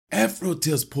Afro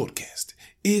Tales Podcast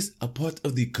is a part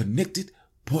of the Connected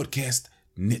Podcast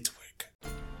Network.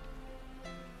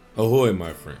 Ahoy,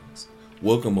 my friends.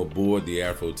 Welcome aboard the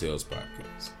Afro Tales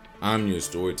Podcast. I'm your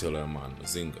storyteller, Aman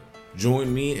Mazinga.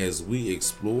 Join me as we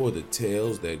explore the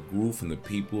tales that grew from the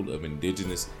people of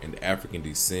indigenous and African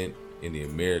descent in the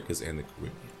Americas and the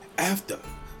Caribbean. After,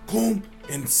 come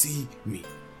and see me,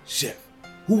 Chef,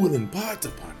 who will impart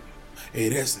upon you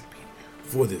a recipe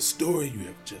for the story you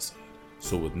have just heard.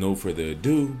 So with no further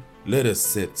ado, let us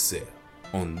set sail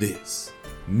on this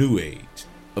new age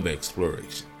of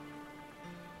exploration.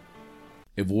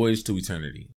 A Voyage to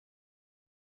Eternity.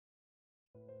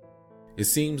 It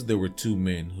seems there were two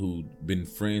men who'd been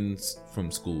friends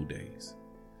from school days.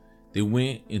 They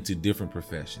went into different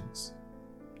professions.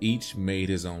 Each made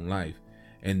his own life,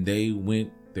 and they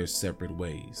went their separate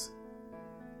ways.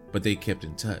 But they kept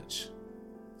in touch.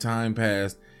 Time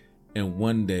passed, and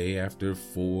one day, after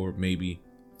 4, maybe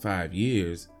 5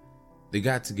 years, they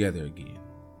got together again.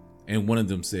 And one of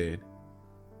them said,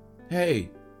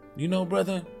 "Hey, you know,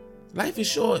 brother, life is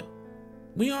short.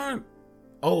 We aren't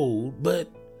old, but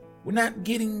we're not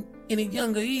getting any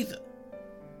younger either."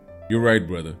 "You're right,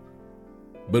 brother.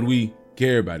 But we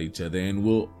care about each other and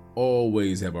we'll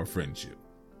always have our friendship.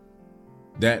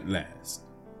 That lasts.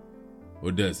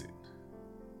 Or does it?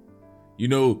 You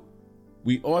know,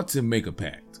 we ought to make a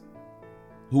pact.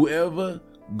 Whoever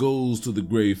goes to the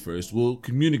grave first will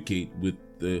communicate with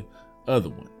the other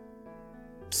one.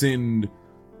 Send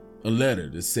a letter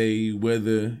to say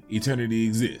whether eternity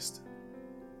exists.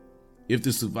 If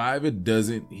the survivor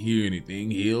doesn't hear anything,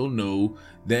 he'll know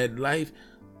that life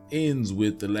ends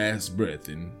with the last breath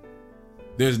and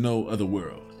there's no other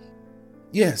world."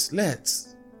 "Yes,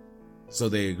 let's." So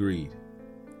they agreed.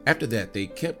 After that, they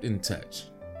kept in touch.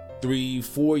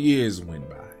 3-4 years went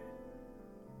by.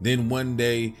 Then one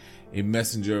day, a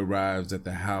messenger arrives at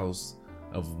the house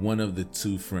of one of the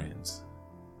two friends.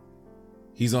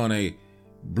 He's on a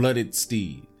blooded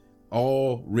steed,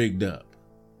 all rigged up,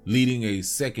 leading a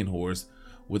second horse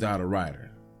without a rider.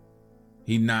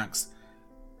 He knocks.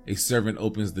 A servant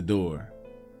opens the door.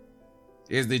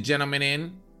 "Is the gentleman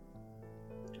in?"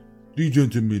 "The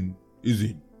gentleman is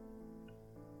in."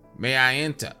 "May I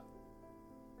enter?"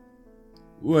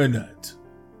 "Why not?"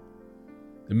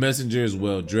 The messenger is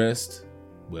well dressed,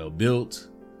 well built,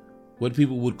 what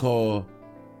people would call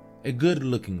a good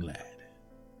looking lad.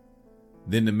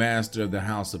 Then the master of the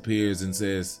house appears and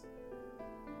says,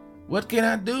 "What can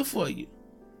I do for you?"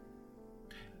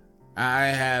 "I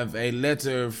have a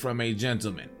letter from a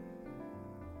gentleman."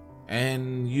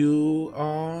 "And you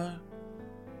are?"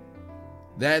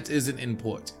 "That isn't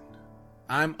important.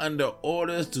 I'm under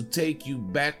orders to take you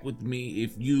back with me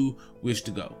if you wish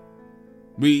to go.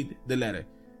 Read the letter.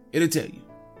 It'll tell you."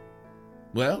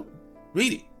 "Well,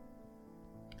 read it."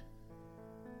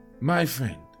 "My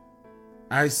friend,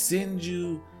 I send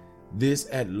you this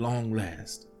at long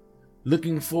last.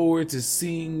 Looking forward to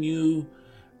seeing you.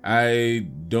 I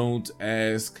don't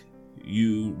ask,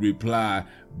 you reply,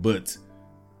 but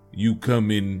you come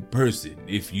in person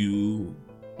if you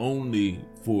only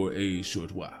for a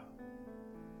short while.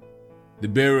 The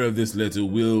bearer of this letter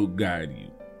will guide you.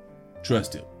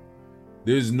 Trust him.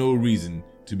 There's no reason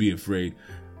to be afraid.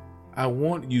 I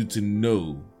want you to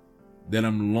know that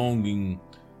I'm longing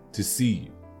to see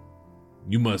you.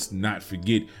 You must not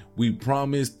forget we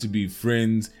promised to be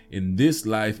friends in this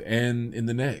life and in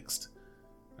the next.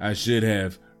 I should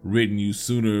have written you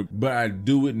sooner, but I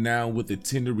do it now with the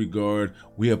tender regard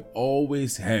we have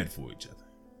always had for each other.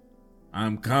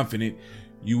 I'm confident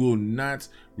you will not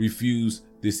refuse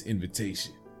this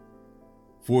invitation.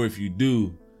 For if you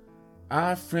do,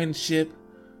 our friendship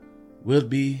will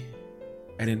be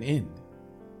at an end."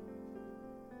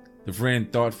 The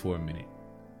friend thought for a minute.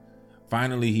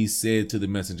 Finally, he said to the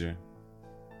messenger,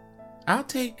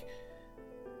 I'd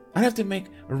have to make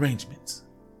arrangements.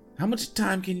 How much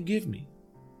time can you give me?"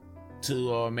 2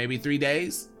 or maybe 3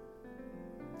 days?"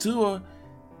 2 or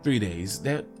 3 days,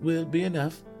 that will be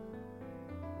enough."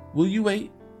 "Will you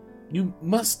wait? You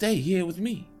must stay here with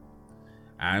me."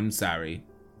 "I'm sorry,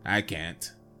 I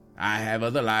can't. I have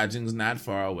other lodgings not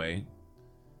far away."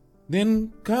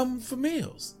 "Then come for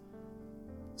meals."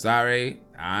 "Sorry,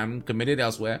 I'm committed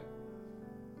elsewhere."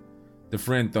 The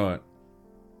friend thought,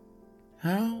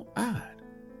 "How odd."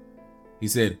 He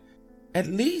said, "At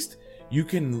least you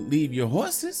can leave your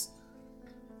horses."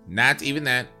 "Not even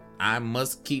that. I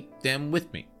must keep them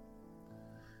with me."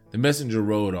 The messenger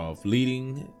rode off,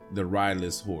 leading the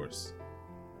riderless horse.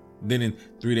 Then in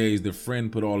 3 days, the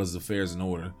friend put all his affairs in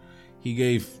order. He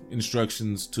gave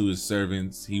instructions to his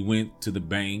servants. He went to the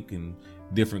bank and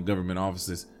different government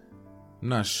offices. I'm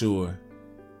not sure,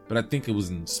 but I think it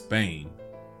was in Spain.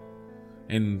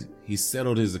 And he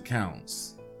settled his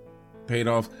accounts, paid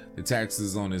off the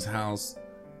taxes on his house.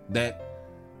 That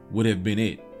would have been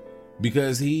it,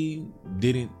 because he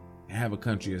didn't have a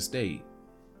country estate.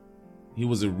 He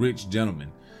was a rich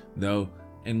gentleman, though,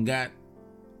 and got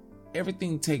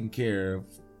everything taken care of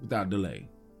without delay.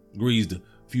 Greased a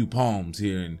few palms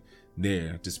here and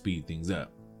there to speed things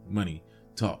up. Money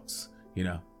talks, you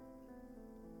know.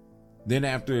 Then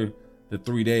after the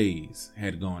 3 days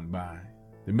had gone by,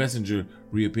 the messenger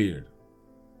reappeared.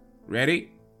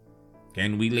 "Ready?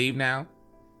 Can we leave now?"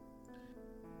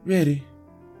 "Ready,"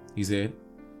 he said.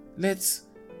 Let's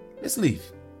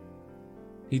leave."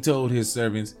 He told his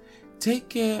servants, "Take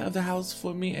care of the house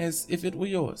for me as if it were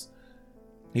yours."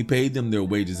 He paid them their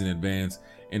wages in advance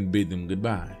and bid them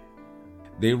goodbye.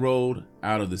 They rode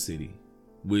out of the city,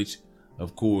 which,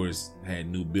 of course, had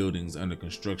new buildings under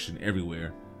construction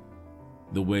everywhere,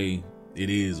 the way it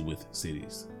is with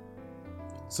cities.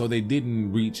 So they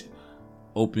didn't reach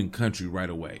open country right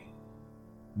away.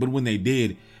 But when they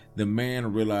did, the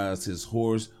man realized his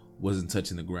horse wasn't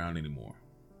touching the ground anymore.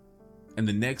 And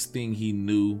the next thing he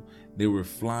knew, they were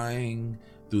flying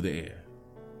through the air.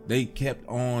 They kept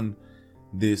on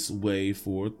this way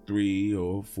for 3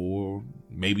 or 4,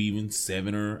 maybe even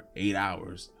 7 or 8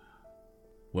 hours.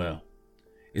 Well,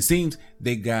 it seems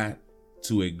they got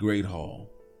to a great hall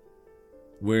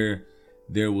where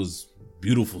there was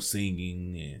beautiful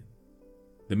singing, and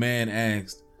the man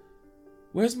asked,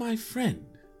 "Where's my friend?"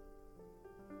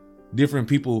 Different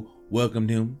people welcomed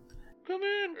him. "Come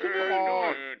in, come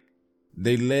on."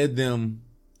 They led them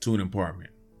to an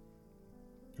apartment.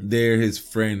 There his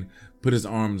friend put his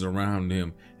arms around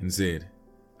him and said,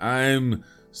 "I'm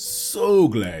so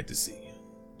glad to see you.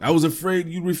 I was afraid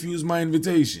you'd refuse my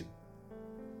invitation."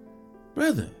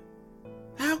 "Brother,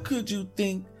 how could you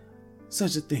think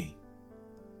such a thing?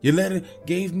 Your letter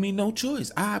gave me no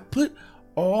choice. I put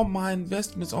all my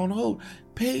investments on hold,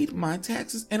 paid my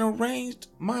taxes, and arranged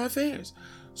my affairs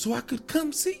so I could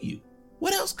come see you.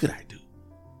 What else could I do?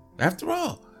 After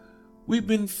all, we've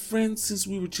been friends since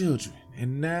we were children,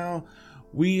 and now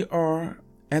we are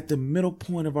at the middle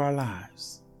point of our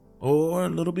lives, or a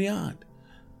little beyond."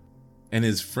 And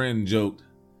his friend joked,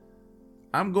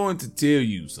 "I'm going to tell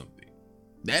you something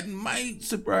that might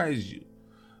surprise you,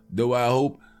 though I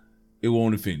hope it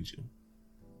won't offend you."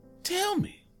 "Tell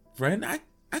me, friend, I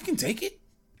can take it."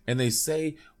 And they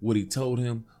say what he told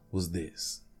him was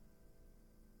this: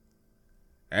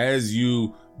 "As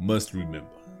you must remember,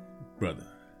 brother,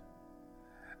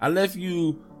 I left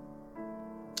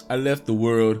the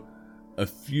world a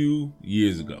few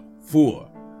years ago, 4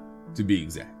 to be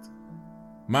exact.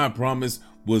 My promise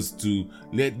was to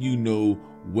let you know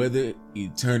whether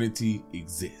eternity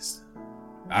exists.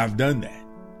 I've done that.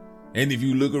 And if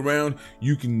you look around,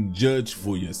 you can judge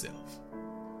for yourself.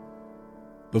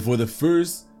 But for the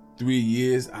first 3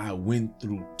 years, I went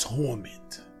through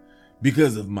torment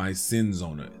because of my sins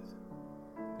on earth.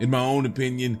 In my own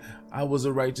opinion, I was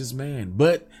a righteous man.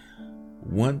 But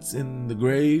once in the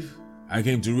grave, I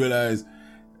came to realize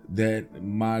that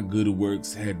my good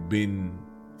works had been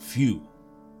few,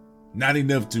 not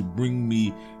enough to bring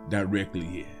me directly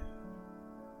here.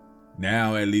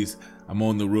 Now, at least, I'm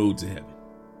on the road to heaven,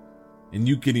 and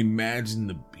you can imagine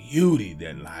the beauty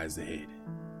that lies ahead.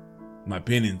 My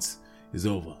penance is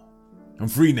over. I'm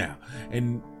free now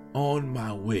and on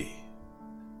my way.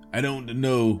 I don't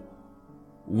know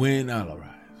when I'll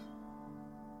arrive.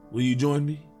 Will you join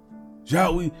me?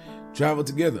 Shall we travel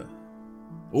together?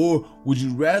 Or would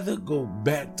you rather go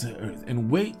back to earth and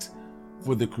wait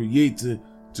for the Creator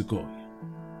to call you?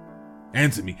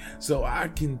 Answer me so I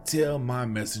can tell my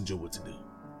messenger what to do."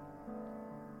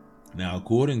 Now,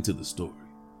 according to the story,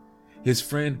 his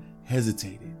friend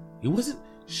hesitated. He wasn't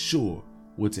sure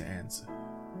what to answer.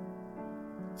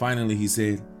 Finally, he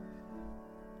said,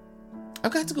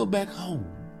 "I've got to go back home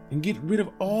and get rid of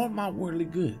all my worldly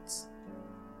goods.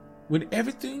 When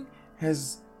everything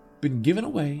has been given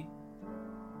away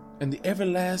and the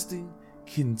everlasting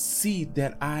can see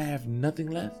that I have nothing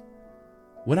left,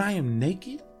 when I am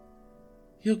naked,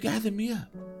 he'll gather me up,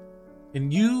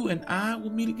 and you and I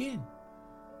will meet again."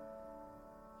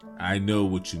 "I know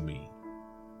what you mean,"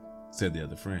 said the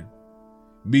other friend.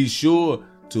 "Be sure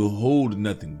to hold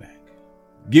nothing back.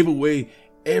 Give away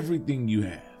everything you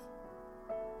have,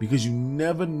 because you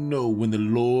never know when the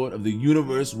Lord of the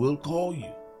universe will call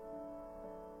you."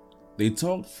 They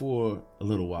talked for a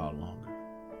little while longer.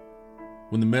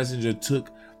 When the messenger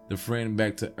took the friend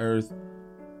back to earth,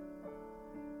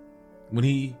 when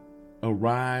he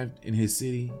arrived in his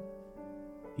city,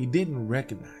 he didn't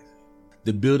recognize him.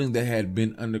 The buildings that had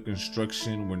been under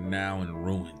construction were now in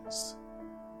ruins.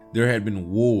 There had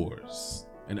been wars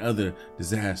and other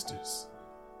disasters.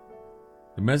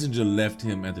 The messenger left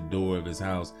him at the door of his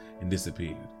house and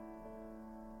disappeared.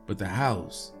 But the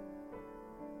house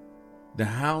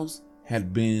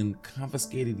had been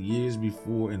confiscated years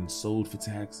before and sold for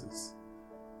taxes.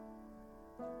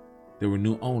 There were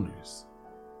new owners.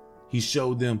 He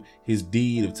showed them his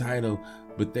deed of title,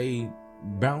 but they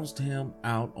bounced him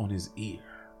out on his ear.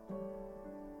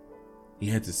 He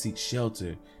had to seek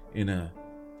shelter in a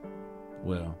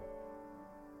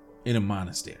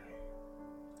monastery.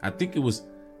 I think it was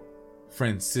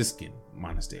Franciscan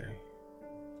monastery.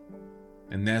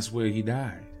 And that's where he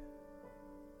died.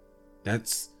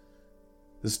 That's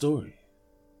the story.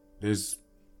 There's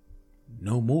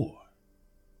no more.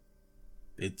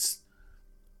 It's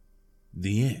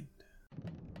the end.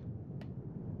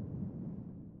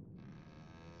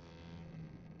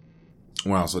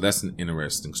 Wow, so that's an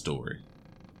interesting story.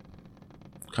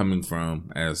 Coming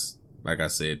from, like I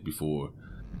said before,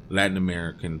 Latin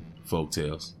American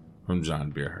folktales from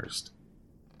John Bearhurst.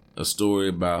 A story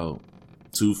about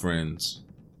two friends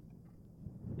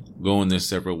going their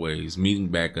separate ways, meeting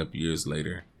back up years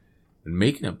later, and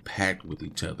making a pact with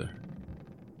each other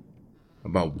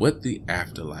about what the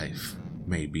afterlife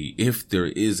may be, if there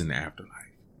is an afterlife.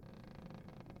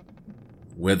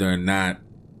 Whether or not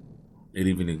it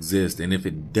even exists, and if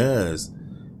it does,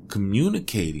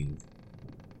 communicating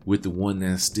with the one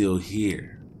that's still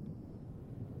here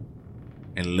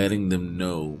and letting them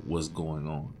know what's going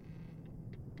on.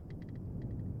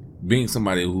 Being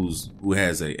somebody who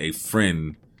has a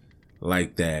friend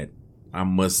like that, I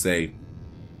must say,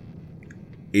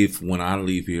 if when I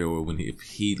leave here or if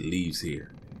he leaves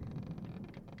here,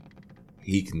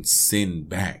 he can send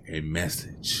back a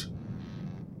message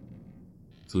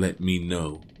to let me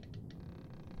know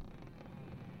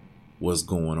what's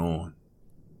going on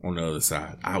the other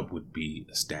side, I would be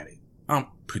ecstatic. I'm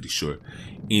pretty sure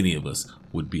any of us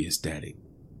would be ecstatic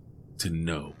to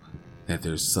know that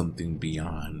there's something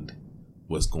beyond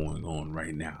what's going on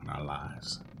right now in our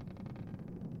lives.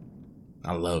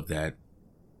 I love that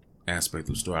aspect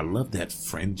of the story. I love that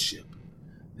friendship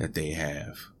that they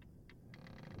have.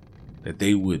 That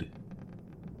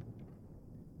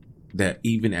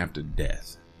even after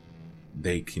death,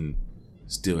 they can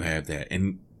still have that.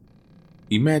 And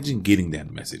imagine getting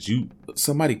that message.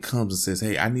 Somebody comes and says,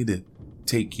 "Hey, I need to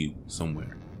take you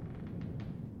somewhere."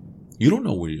 You don't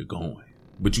know where you're going,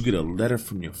 but you get a letter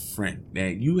from your friend. Now,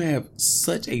 you have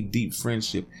such a deep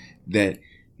friendship that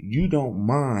you don't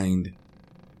mind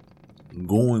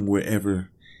going wherever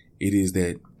it is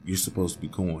that you're supposed to be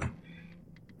going.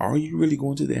 Are you really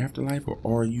going to the afterlife,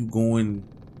 or are you going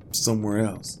somewhere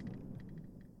else?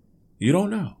 You don't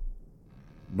know.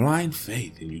 Blind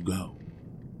faith, and you go.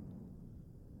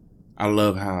 I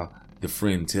love how the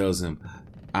friend tells him,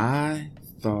 "I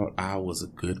thought I was a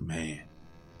good man.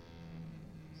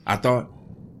 I thought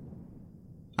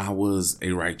I was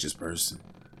a righteous person.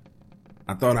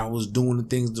 I thought I was doing the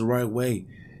things the right way.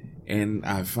 And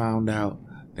I found out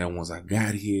that once I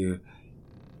got here,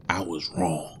 I was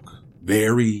wrong.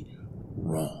 Very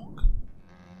wrong.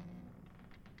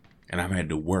 And I've had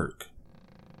to work."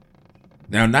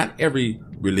 Now, not every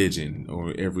religion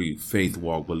or every faith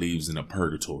walk believes in a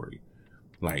purgatory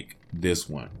like this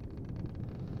one.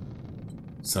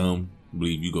 Some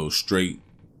believe you go straight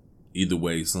either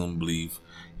way. Some believe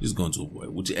you're just going to avoid.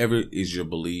 Whichever is your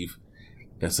belief,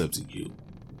 that's up to you.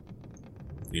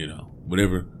 You know,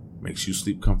 whatever makes you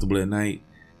sleep comfortable at night,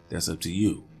 that's up to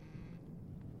you.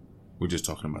 We're just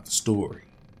talking about the story.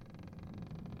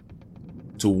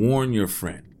 To warn your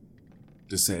friend,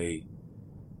 to say,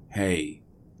 "Hey,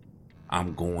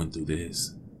 I'm going through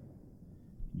this.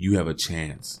 You have a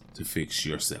chance to fix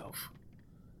yourself.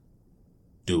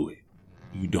 Do it.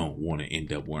 You don't want to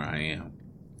end up where I am."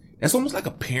 That's almost like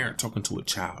a parent talking to a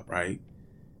child, right?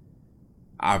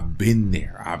 I've been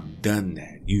there. I've done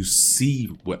that. You see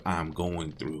what I'm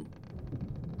going through.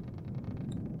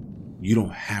 You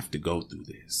don't have to go through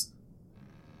this.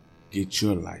 Get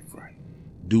your life right.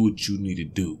 Do what you need to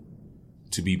do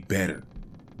to be better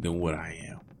than what I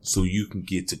am, so you can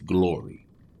get to glory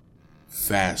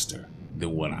faster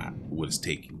than what is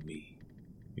taking me.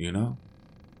 You know?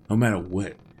 No matter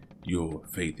what your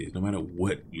faith is, no matter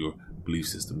what your belief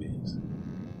system is,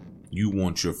 you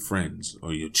want your friends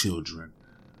or your children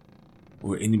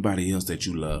or anybody else that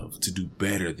you love to do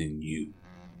better than you.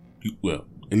 Well,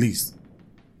 at least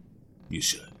you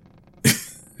should.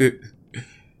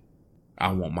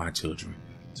 I want my children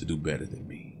to do better than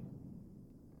me.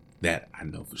 That I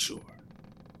know for sure.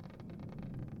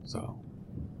 So,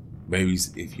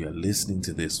 Babies, if you're listening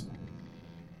to this,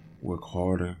 work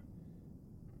harder,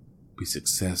 be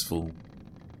successful,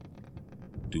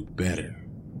 do better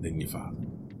than your father.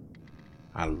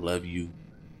 I love you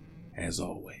as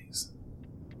always.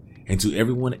 And to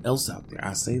everyone else out there,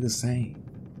 I say the same.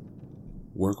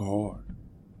 Work hard.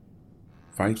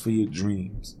 Fight for your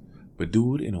dreams, but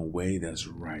do it in a way that's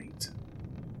right.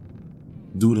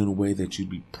 Do it in a way that you'd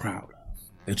be proud of,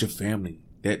 that your family,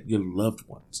 that your loved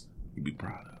ones you'd be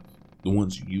proud of, the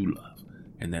ones you love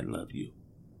and that love you.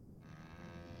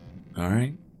 All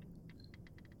right?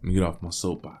 Let me get off my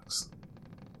soapbox.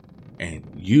 And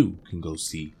you can go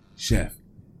see Chef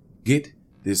get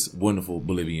this wonderful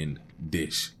Bolivian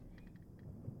dish.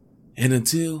 And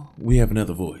until we have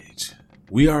another voyage,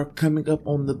 we are coming up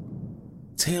on the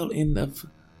tail end of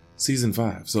season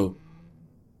 5. So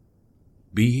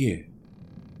be here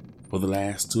for the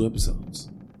last 2 episodes.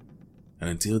 And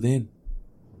until then,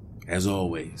 as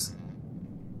always,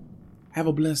 have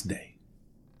a blessed day.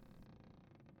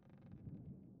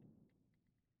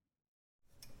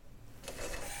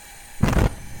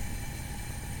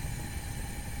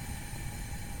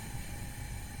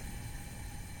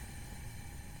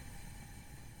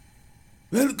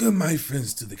 Welcome, my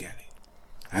friends, to the galley.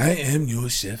 I am your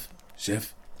chef,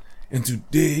 and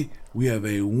today we have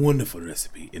a wonderful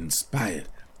recipe inspired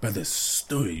by the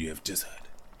story you have just heard.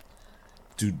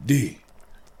 Today,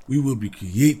 we will be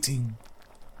creating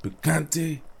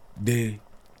picante de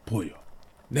pollo.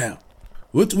 Now,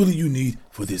 what will you need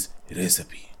for this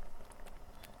recipe?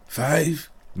 5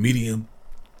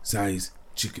 medium-sized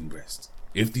chicken breasts.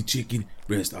 If the chicken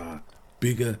breasts are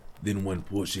bigger than 1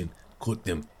 portion, cut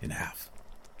them in half.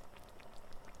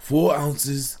 4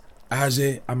 ounces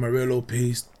aje amarillo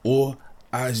paste or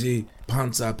aje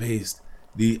panza paste.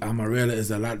 The amarilla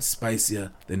is a lot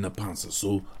spicier than the panza,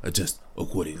 so adjust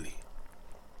accordingly.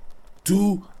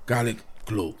 2 garlic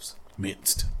cloves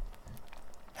minced.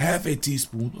 Half a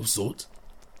teaspoon of salt.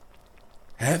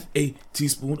 Half a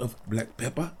teaspoon of black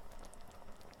pepper.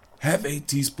 Half a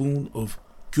teaspoon of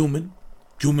cumin.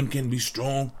 Cumin can be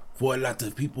strong for a lot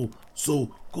of people,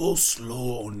 so go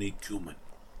slow on the cumin.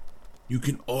 You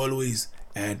can always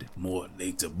add more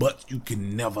later, but you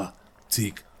can never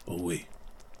take away.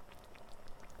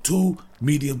 2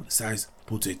 medium-sized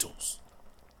potatoes.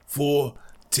 4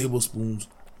 tablespoons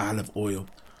olive oil.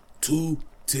 2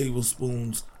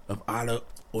 tablespoons of olive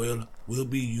oil will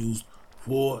be used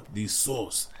for the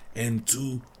sauce, and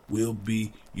 2 will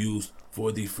be used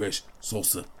for the fresh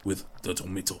salsa with the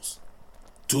tomatoes.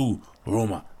 2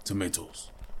 Roma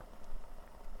tomatoes.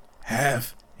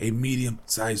 Half a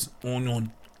medium-sized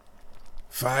onion,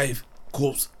 5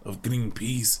 cups of green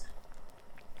peas,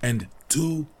 and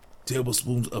 2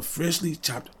 tablespoons of freshly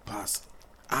chopped parsley,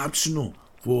 optional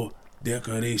for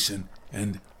decoration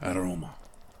and aroma.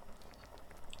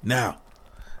 Now,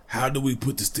 how do we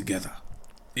put this together?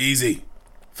 Easy.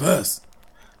 First,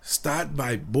 start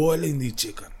by boiling the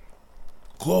chicken.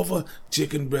 Cover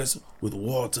chicken breast with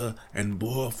water and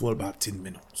boil for about 10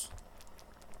 minutes.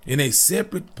 In a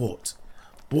separate pot,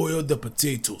 boil the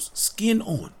potatoes, skin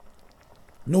on.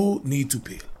 No need to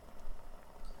peel.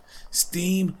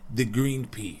 Steam the green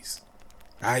peas.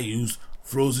 I use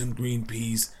frozen green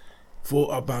peas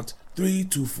for about 3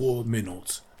 to 4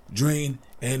 minutes. Drain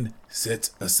and set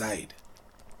aside.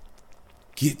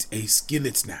 Get a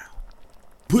skillet now.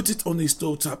 Put it on the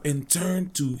stove top and turn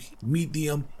to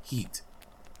medium heat.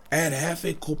 Add half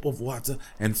a cup of water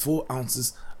and 4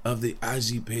 ounces of the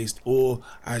aji paste or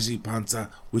aji panza,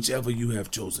 whichever you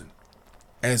have chosen.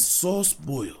 As sauce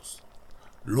boils,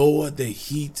 lower the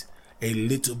heat a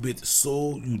little bit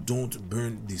so you don't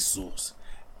burn the sauce.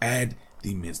 Add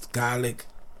the minced garlic,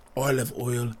 olive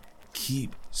oil.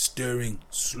 Keep stirring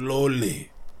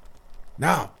slowly.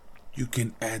 Now you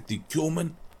can add the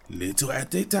cumin, little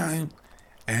at a time,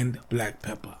 and black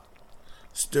pepper.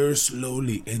 Stir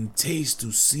slowly and taste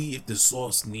to see if the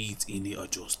sauce needs any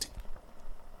adjusting.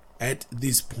 At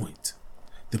this point,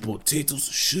 the potatoes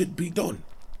should be done.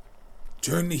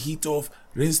 Turn the heat off,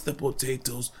 rinse the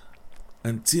potatoes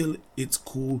until it's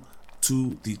cool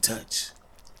to the touch.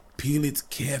 Peel it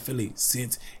carefully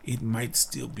since it might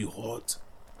still be hot.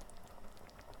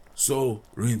 So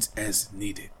rinse as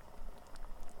needed.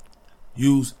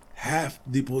 Use half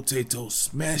the potato,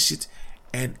 smash it,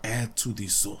 and add to the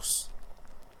sauce.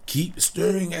 Keep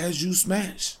stirring as you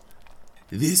smash.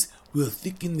 This will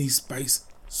thicken the spice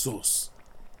sauce.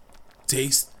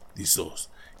 Taste the sauce.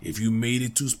 If you made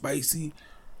it too spicy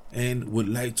and would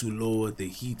like to lower the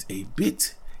heat a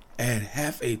bit, add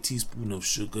half a teaspoon of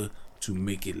sugar to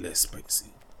make it less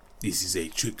spicy. This is a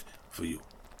trick for you.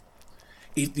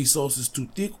 If the sauce is too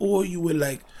thick or you would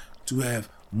like to have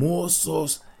More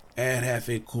sauce, add half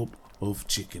a cup of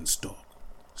chicken stock.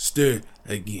 Stir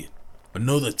again.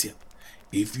 Another tip,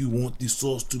 if you want the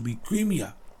sauce to be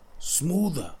creamier,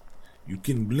 smoother, you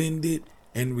can blend it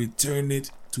and return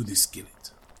it to the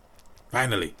skillet.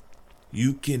 Finally,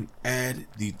 you can add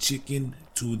the chicken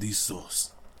to the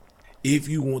sauce. If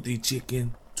you want the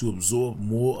chicken to absorb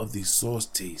more of the sauce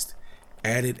taste,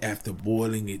 add it after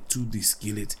boiling it to the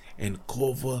skillet and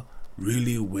cover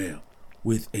really well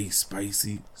with a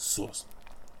spicy sauce.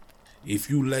 If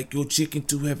you like your chicken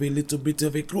to have a little bit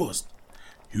of a crust,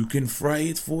 you can fry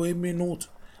it for a minute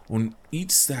on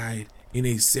each side in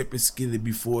a separate skillet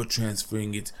before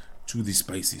transferring it to the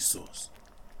spicy sauce.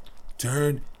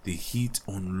 Turn the heat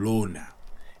on low now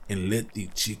and let the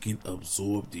chicken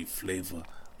absorb the flavor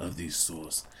of the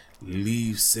sauce.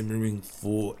 Leave simmering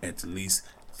for at least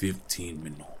 15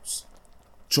 minutes.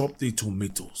 Chop the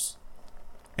tomatoes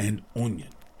and onion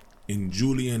in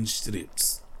julienne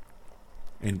strips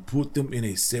and put them in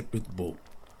a separate bowl.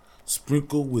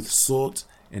 Sprinkle with salt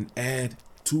and add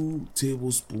 2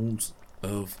 tablespoons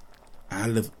of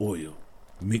olive oil.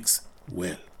 Mix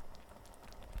well.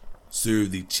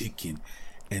 Serve the chicken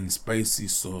and spicy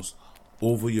sauce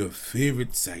over your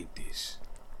favorite side dish.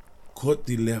 Cut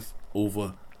the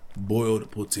leftover boiled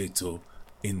potato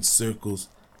in circles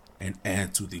and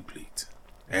add to the plate.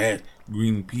 Add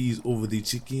green peas over the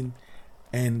chicken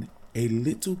and a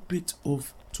little bit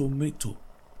of tomato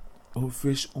or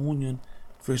fresh onion,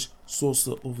 fresh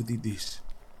salsa over the dish.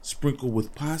 Sprinkle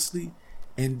with parsley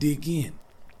and dig in.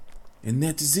 And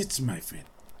that is it, my friend.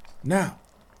 Now,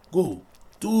 go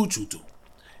do what you do.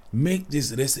 Make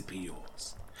this recipe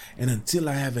yours. And until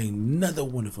I have another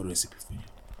wonderful recipe for you,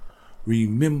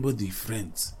 remember the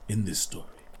friends in this story.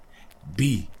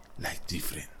 Be like the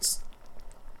friends.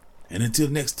 And until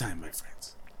next time, my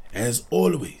friends, as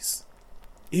always,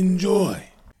 enjoy.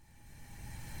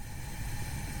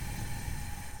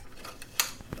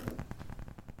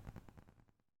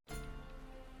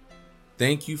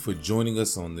 Thank you for joining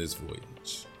us on this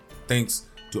voyage. Thanks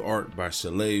to Art by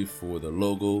Chalet for the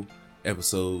logo,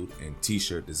 episode, and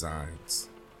t-shirt designs.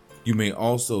 You may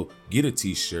also get a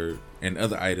t-shirt and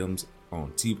other items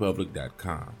on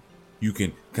tpublic.com. You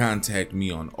can contact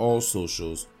me on all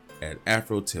socials at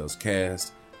Afro Tales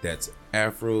Cast. That's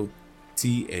Afro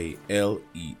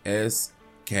TALES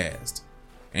Cast.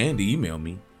 And email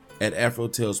me at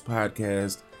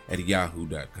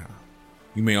afrotalespodcast@yahoo.com.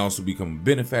 You may also become a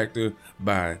benefactor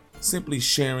by simply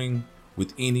sharing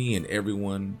with any and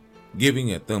everyone,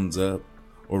 giving a thumbs up,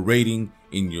 or rating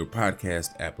in your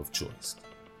podcast app of choice.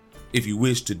 If you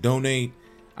wish to donate,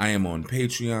 I am on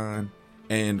Patreon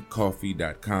and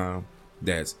Ko-fi.com.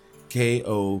 That's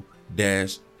KO-FI.com.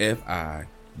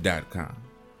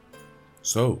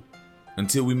 So,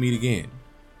 until we meet again,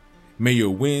 may your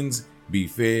winds be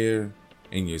fair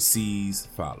and your seas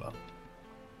follow.